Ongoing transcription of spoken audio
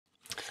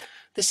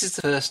This is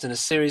the first in a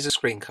series of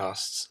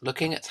screencasts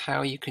looking at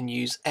how you can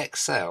use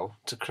Excel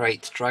to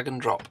create drag and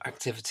drop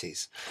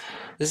activities.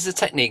 This is a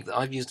technique that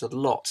I've used a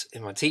lot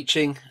in my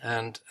teaching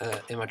and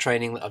in my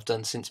training that I've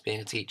done since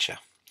being a teacher.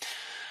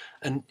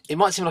 And it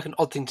might seem like an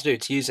odd thing to do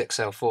to use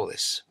Excel for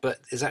this, but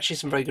there's actually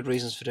some very good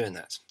reasons for doing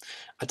that.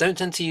 I don't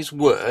tend to use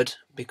Word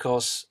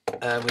because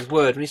with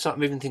Word, when you start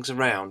moving things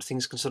around,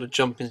 things can sort of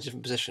jump into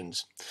different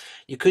positions.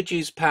 You could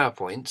use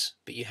PowerPoint,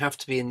 but you have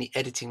to be in the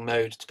editing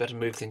mode to be able to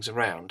move things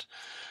around,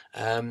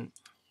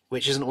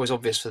 which isn't always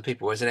obvious for the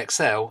people, whereas in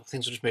Excel,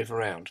 things will just move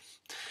around.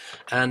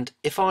 And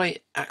if I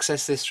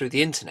access this through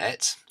the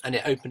internet and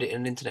it opened it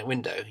in an internet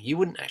window, you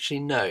wouldn't actually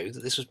know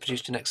that this was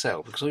produced in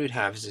Excel, because all you'd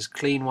have is this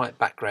clean white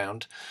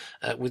background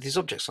with these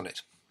objects on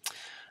it.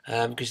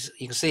 Because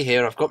you can see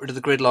here I've got rid of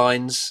the grid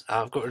lines,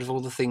 I've got rid of all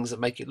the things that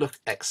make it look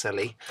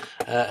Excel-y,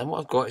 and what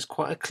I've got is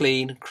quite a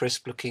clean,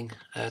 crisp looking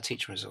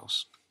teaching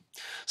resource.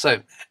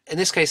 So in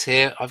this case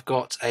here I've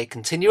got a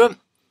continuum,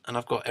 and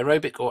I've got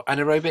aerobic or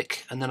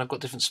anaerobic, and then I've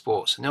got different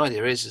sports. And the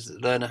idea is that the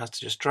learner has to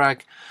just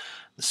drag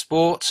the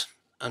sport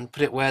and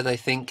put it where they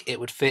think it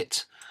would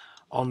fit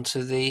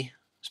onto the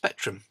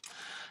spectrum.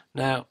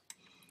 Now,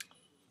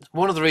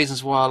 one of the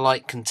reasons why I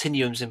like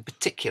continuums in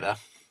particular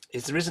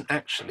is there isn't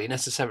actually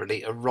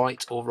necessarily a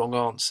right or wrong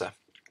answer,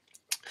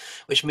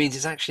 which means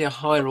it's actually a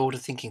higher order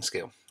thinking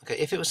skill. Okay,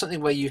 if it was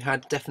something where you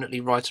had definitely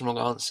right and wrong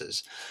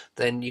answers,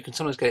 then you can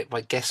sometimes get it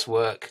by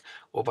guesswork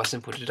or by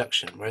simple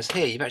deduction. Whereas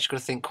here, you've actually got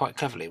to think quite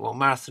cleverly. Well,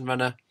 marathon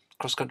runner,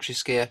 cross-country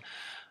skier,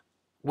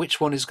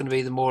 which one is going to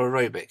be the more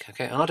aerobic?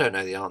 Okay, and I don't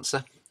know the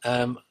answer.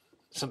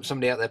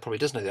 Somebody out there probably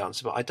does know the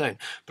answer, but I don't.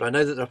 But I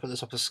know that they're up at the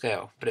top of the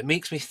scale. But it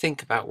makes me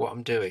think about what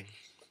I'm doing.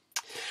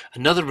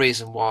 Another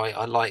reason why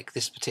I like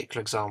this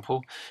particular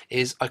example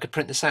is I could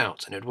print this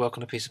out and it would work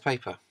on a piece of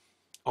paper,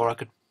 or I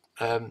could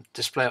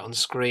display it on the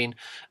screen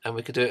and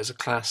we could do it as a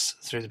class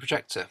through the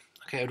projector.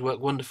 Okay, it would work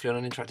wonderfully on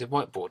an interactive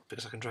whiteboard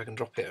because I can drag and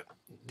drop it,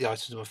 the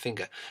items with my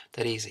finger,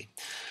 dead easy.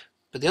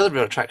 But the other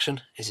real attraction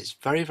is it's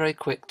very, very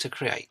quick to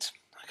create.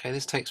 Okay,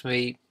 this takes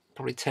me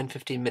probably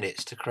 10-15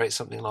 minutes to create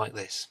something like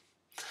this.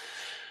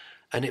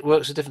 And it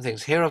works with different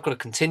things. Here I've got a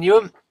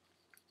continuum.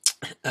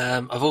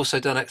 I've also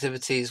done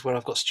activities where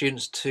I've got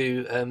students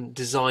to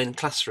design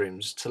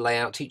classrooms to lay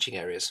out teaching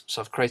areas.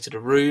 So I've created a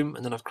room,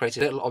 and then I've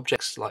created little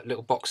objects like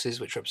little boxes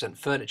which represent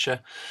furniture,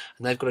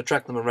 and they've got to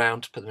drag them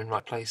around to put them in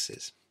right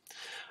places.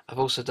 I've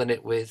also done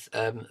it with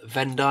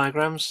Venn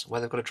diagrams,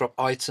 where they've got to drop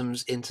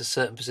items into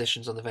certain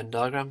positions on the Venn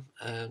diagram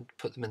and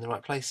put them in the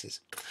right places.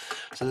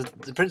 So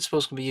the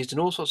principles can be used in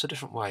all sorts of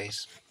different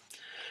ways.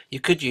 You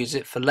could use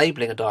it for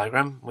labelling a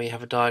diagram, where you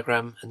have a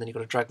diagram and then you've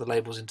got to drag the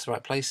labels into the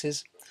right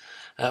places,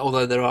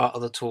 although there are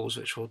other tools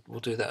which will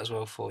do that as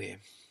well for you.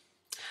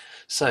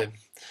 So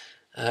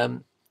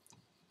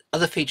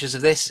other features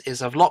of this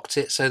is I've locked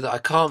it so that I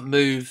can't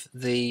move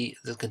the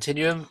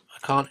continuum,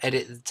 I can't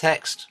edit the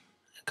text.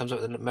 It comes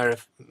up with an error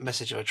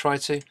message if I try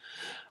to.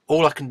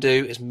 All I can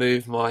do is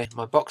move my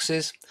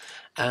boxes,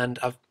 and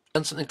I've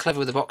done something clever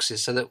with the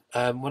boxes so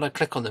that when I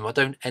click on them I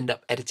don't end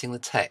up editing the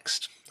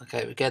text.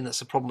 Okay, again,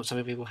 that's a problem that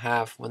some people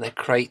have when they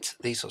create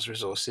these sorts of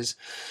resources,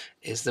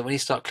 is that when you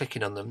start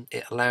clicking on them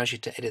it allows you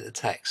to edit the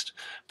text,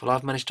 but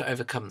I've managed to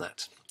overcome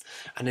that.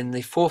 And in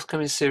the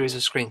forthcoming series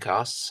of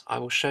screencasts I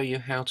will show you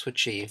how to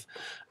achieve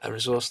a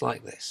resource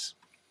like this.